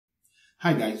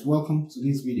Hi guys, welcome to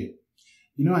this video.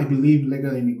 I believe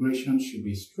legal immigration should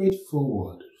be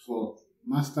straightforward for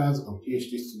masters or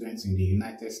PhD students in the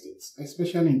United States,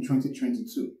 especially in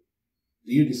 2022. Do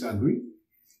you disagree?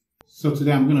 So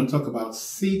today I'm going to talk about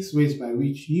 6 ways by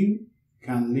which you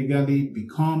can legally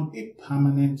become a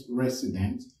permanent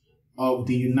resident of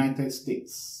the United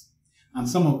States. And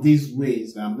some of these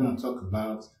ways that I'm going to talk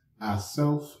about are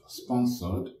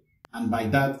self-sponsored, and by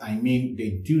that I mean they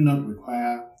do not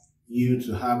require you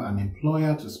to have an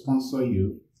employer to sponsor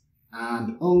you,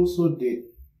 and also they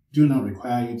do not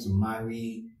require you to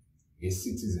marry a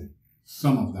citizen.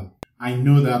 Some of them. I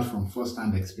know that from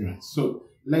first-hand experience. So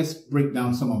let's break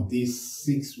down some of these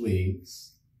 6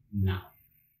 ways now.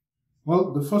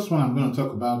 Well, the first one I'm going to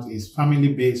talk about is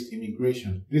family-based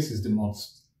immigration. This is the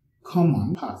most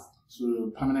common path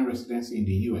to permanent residency in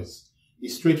the US.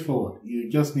 It's straightforward. You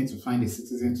just need to find a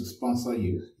citizen to sponsor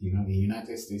you, a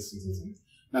United States citizen.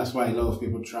 That's why a lot of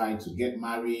people try to get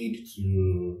married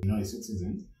to, a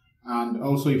citizen. And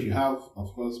also if you have,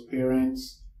 of course,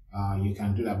 parents, you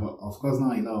can do that. But of course,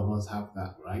 not a lot of us have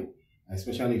that, right?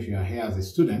 Especially if you are here as a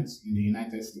student in the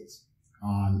United States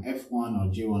on F1 or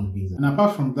J1 visa. And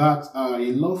apart from that,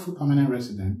 a lawful permanent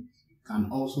resident can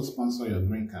also sponsor your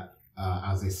green card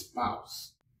as a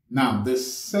spouse. Now, the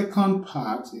second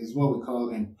part is what we call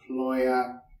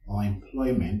employer or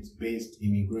employment-based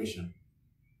immigration.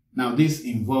 Now, this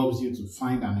involves you to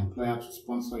find an employer to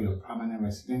sponsor your permanent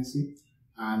residency,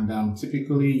 and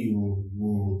typically you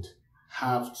would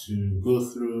have to go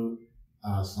through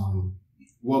some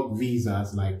work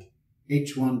visas like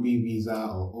H-1B visa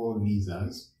or O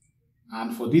visas.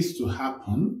 And for this to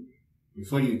happen,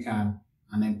 before an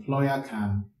employer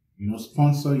can,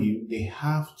 sponsor you, they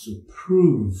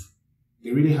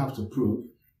really have to prove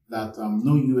that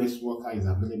no US worker is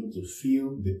available to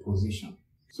fill the position.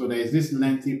 So there is this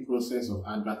lengthy process of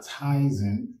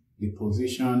advertising the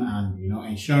position and,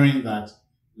 ensuring that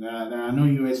there are no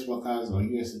US workers or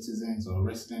US citizens or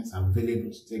residents available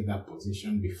to take that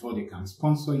position before they can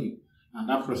sponsor you. And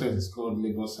that process is called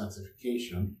labor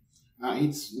certification.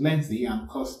 It's lengthy and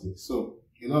costly. So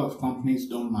a lot of companies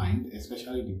don't mind,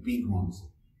 especially the big ones.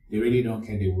 They really don't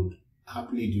care. They would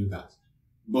happily do that.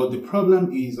 But the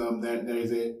problem is there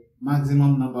is a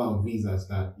maximum number of visas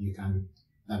that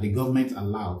the government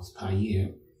allows per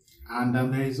year. And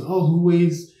there is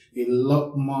always a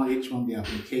lot more H-1B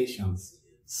applications.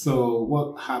 So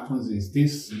what happens is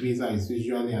this visa is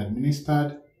usually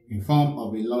administered in form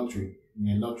of a lottery, in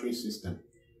a lottery system,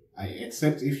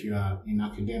 except if you are in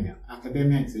academia.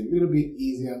 Academia is a little bit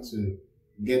easier to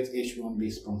get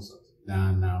H-1B sponsored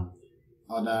than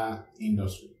other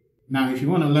industry. Now, if you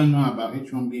want to learn more about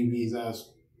H-1B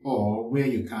visas or where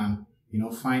you can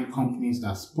find companies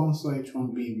that sponsor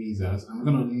H-1B visas, I'm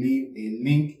going to leave a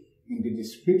link in the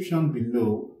description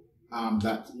below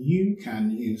that you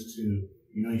can use to,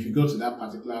 if you go to that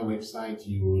particular website,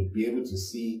 you would be able to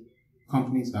see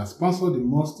companies that sponsor the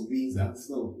most visas.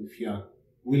 So if you are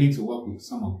willing to work with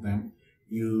some of them,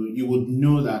 you would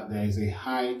know that there is a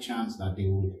high chance that they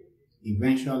would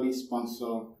eventually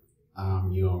sponsor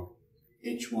your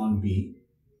H-1B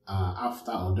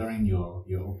after or during your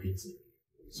OPT.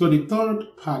 So the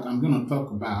third part I'm going to talk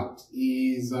about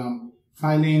is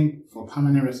filing for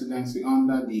permanent residency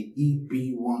under the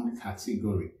EB-1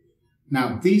 category.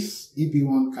 Now, this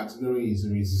EB-1 category is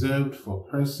reserved for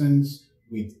persons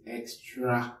with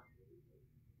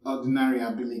extraordinary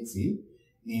ability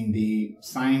in the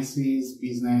sciences,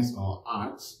 business, or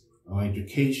arts, or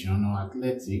education, or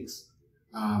athletics,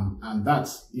 and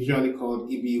that's usually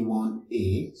called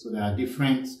EB-1A. So there are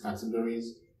different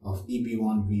categories of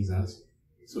EB-1 visas.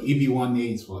 So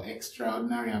EB-1A is for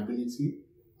extraordinary ability.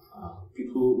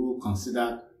 People who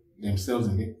consider themselves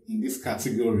in this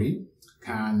category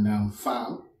can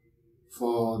file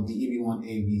for the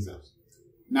EB-1A visas.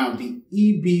 Now, the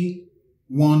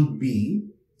EB-1B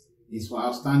is for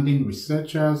outstanding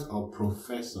researchers or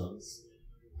professors.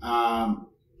 Now,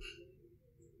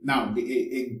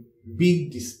 a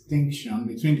big distinction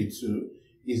between the two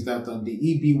is that the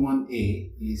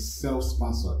EB-1A is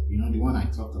self-sponsored, the one I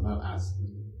talked about as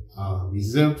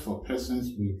reserved for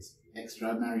persons with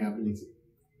extraordinary ability.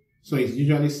 So it's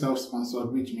usually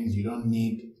self-sponsored, which means you don't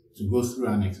need to go through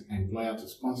an employer to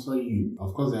sponsor you.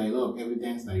 Of course, there are a lot of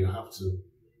evidence that you have to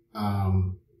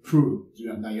prove,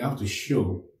 that you have to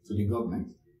show to the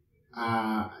government.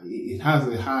 There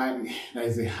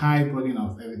is a high burden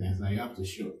of evidence that you have to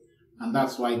show. And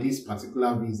that's why this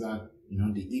particular visa, the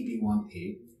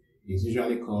EB-1A, is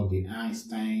usually called the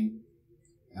Einstein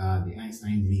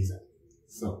visa.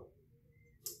 So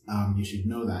you should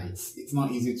know that it's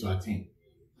not easy to attain.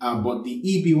 But the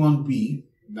EB-1B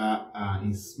that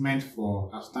is meant for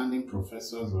outstanding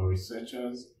professors or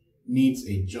researchers needs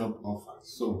a job offer.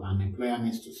 So an employer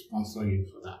needs to sponsor you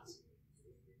for that.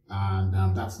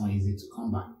 And that's not easy to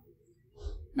come by.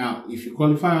 Now, if you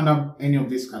qualify under any of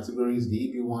these categories, the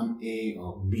EB-1A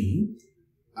or B,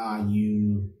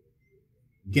 you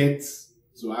get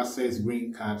to access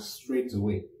green cards straight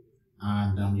away.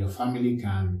 And your family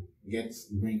can get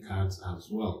green cards as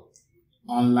well.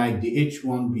 Unlike the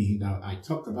H-1B that I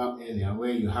talked about earlier,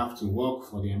 where you have to work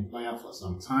for the employer for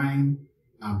some time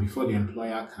before the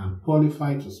employer can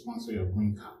qualify to sponsor your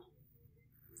green card.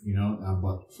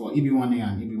 But for EB-1A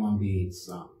and EB-1B, it's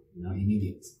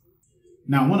immediate.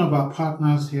 Now, one of our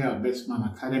partners here at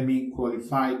Bestman Academy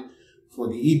qualified for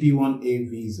the EB-1A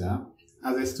visa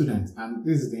as a student, and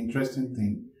this is the interesting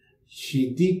thing.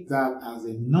 She did that as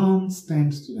a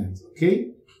non-STEM student,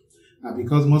 okay?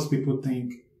 Because most people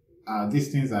think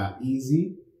these things are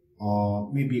easy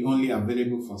or maybe only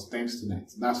available for STEM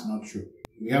students. That's not true.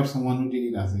 We have someone who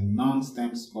did it as a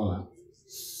non-STEM scholar.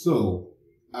 So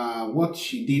what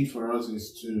she did for us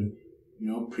is to,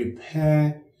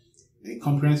 prepare a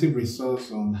comprehensive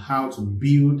resource on how to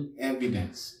build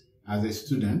evidence as a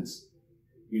student,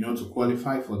 to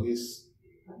qualify for this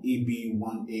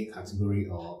EB-1A category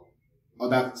or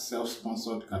other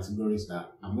self-sponsored categories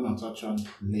that I'm going to touch on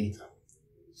later.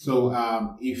 So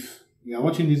if you are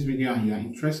watching this video and you are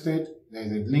interested, there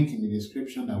is a link in the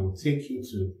description that will take you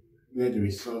to where the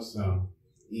resource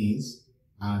is,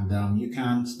 and you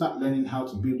can start learning how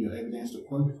to build your evidence to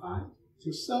qualify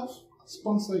to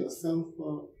self-sponsor yourself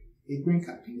for a green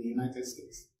card in the United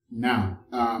States. Now,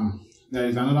 there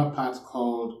is another part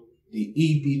called the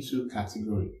EB2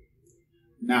 category.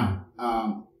 Now,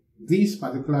 this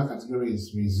particular category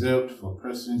is reserved for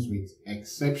persons with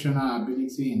exceptional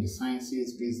ability in the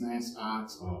sciences, business,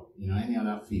 arts, or any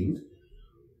other field,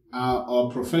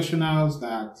 or professionals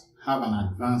that have an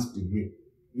advanced degree,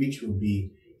 which will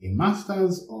be a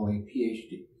master's or a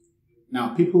PhD.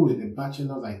 Now, people with a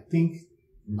bachelor's, I think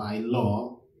by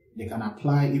law, they can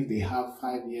apply if they have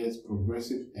 5 years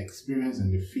progressive experience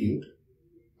in the field,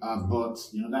 but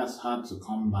that's hard to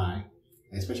come by,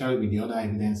 especially with the other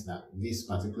evidence that this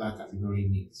particular category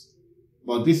needs.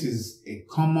 But this is a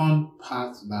common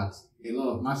part that a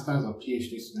lot of master's or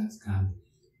PhD students can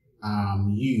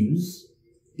use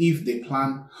if they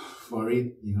plan for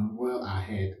it, well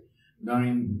ahead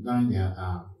during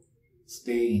their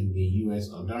stay in the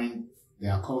US or during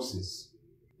their courses.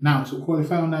 Now, to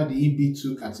qualify under the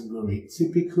EB2 category,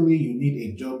 typically you need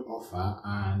a job offer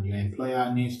and your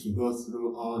employer needs to go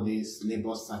through all this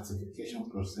labor certification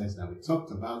process that we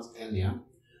talked about earlier.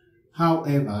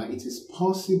 However, it is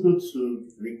possible to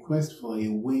request for a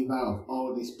waiver of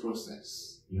all this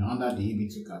process, under the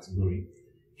EB2 category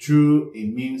through a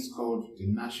means called the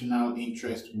National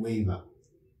Interest Waiver,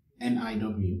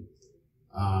 NIW.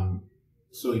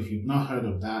 So if you've not heard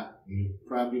of that, you've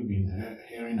probably been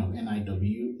hearing of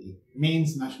NIW. It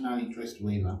means National Interest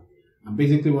Waiver. And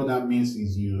basically what that means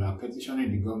is you are petitioning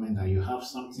the government that you have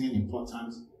something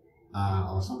important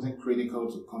or something critical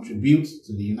to contribute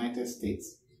to the United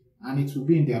States. And it will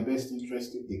be in their best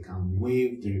interest if they can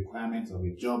waive the requirement of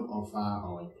a job offer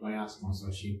or employer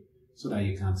sponsorship so that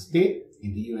you can stay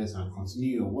in the US and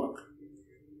continue your work.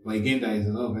 But again, there is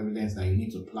a lot of evidence that you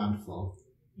need to plan for,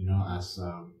 as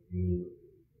you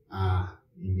are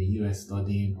in the US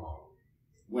studying or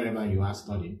wherever you are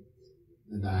studying.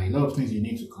 There are a lot of things you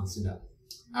need to consider.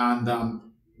 And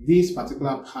this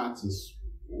particular part is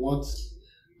what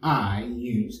I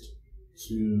used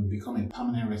to become a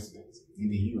permanent resident in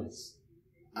the US.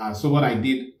 So what I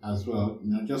did as well,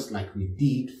 just like we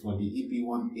did for the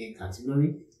EB-1A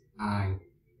category, I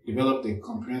developed a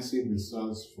comprehensive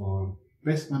resource for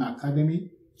Bestman Academy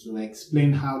to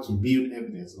explain how to build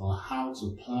evidence or how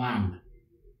to plan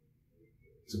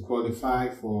to qualify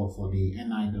for the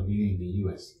NIW in the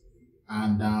US.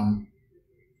 And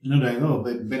there are a lot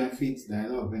of benefits. There are a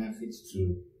lot of benefits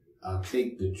to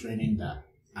take the training that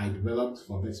I developed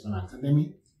for Bestman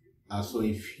Academy. So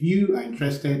if you are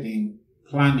interested in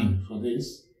planning for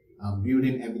this,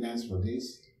 building evidence for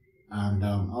this, and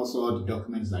also all the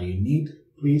documents that you need,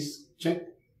 please check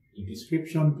the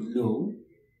description below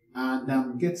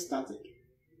and get started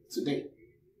today.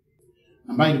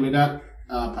 And by the way, that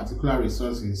particular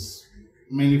resource is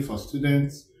mainly for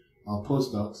students or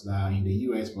postdocs that are in the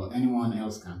US, but anyone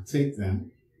else can take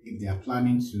them if they are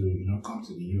planning to come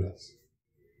to the US.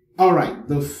 All right,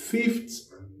 the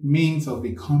fifth means of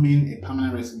becoming a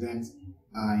permanent resident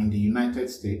in the United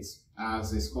States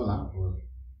as a scholar or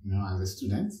as a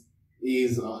student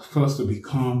is, of course, to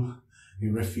become a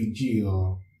refugee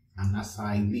or an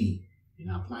asylee.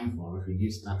 applying for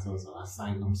refugee status or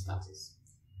asylum status.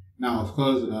 Now, of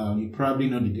course, you probably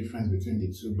know the difference between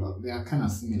the two, but they are kind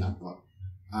of similar.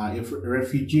 But if a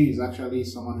refugee is actually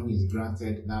someone who is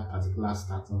granted that particular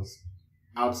status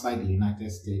outside the United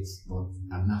States, but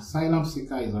an asylum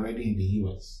seeker is already in the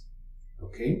US,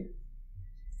 okay?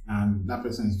 And that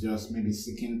person is just maybe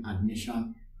seeking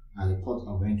admission at the port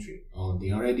of entry, or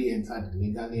they already entered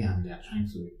legally and they are trying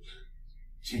to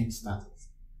change status.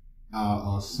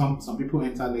 Or some people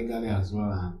enter legally as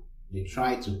well and they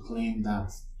try to claim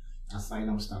that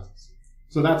asylum status.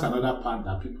 So that's another part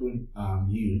that people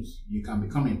use. You can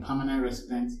become a permanent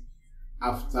resident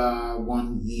after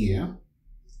 1 year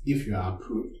if you are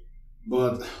approved.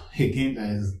 But again,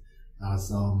 there is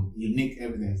some unique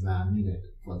evidence that are needed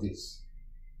for this.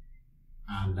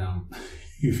 And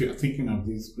if you're thinking of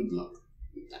this, good luck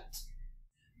with that.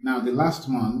 Now, the last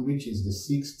one, which is the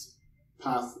sixth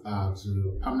path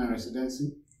to permanent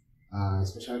residency,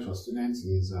 especially for students,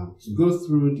 is to go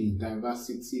through the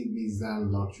diversity visa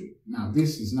lottery. Now,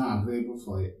 this is not available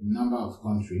for a number of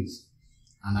countries,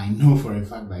 and I know for a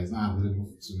fact that it's not available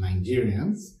to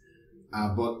Nigerians,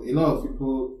 but a lot of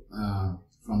people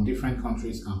from different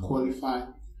countries can qualify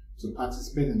to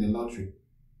participate in the lottery.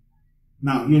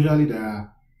 Now, usually there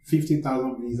are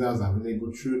 50,000 visas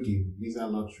available through the visa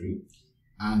lottery,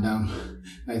 and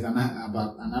there's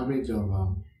about an average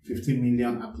of 15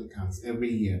 million applicants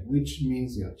every year, which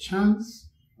means your chance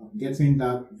of getting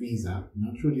that visa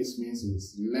through this means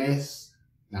is less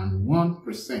than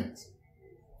 1%.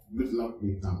 Good luck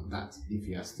with that if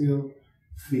you are still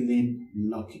feeling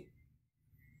lucky.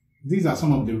 These are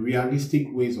some of the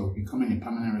realistic ways of becoming a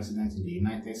permanent resident in the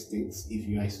United States if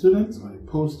you are a student or a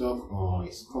postdoc or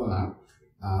a scholar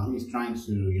who is trying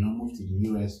to move to the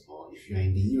US, or if you are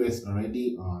in the US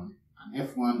already on an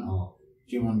F1 or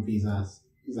G1 visas.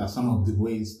 These are some of the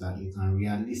ways that you can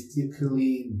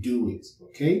realistically do it,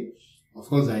 okay? Of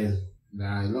course, there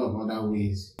are a lot of other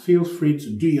ways. Feel free to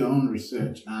do your own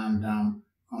research and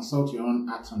consult your own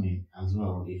attorney as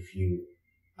well if you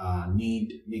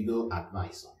need legal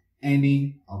advice on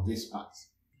any of these parts.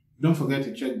 Don't forget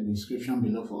to check the description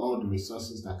below for all the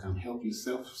resources that can help you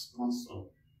self-sponsor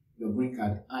your green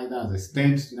card, either as a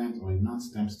STEM student or a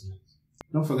non-STEM student.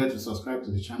 Don't forget to subscribe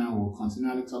to the channel. We'll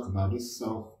continually talk about these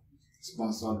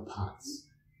self-sponsored paths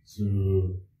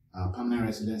to permanent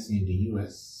residency in the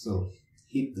US. So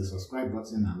hit the subscribe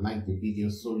button and like the video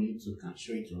so YouTube can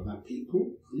show it to other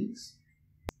people, please.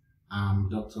 I'm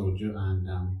Dr. Ojo, and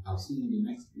I'll see you in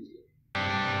the next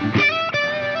video.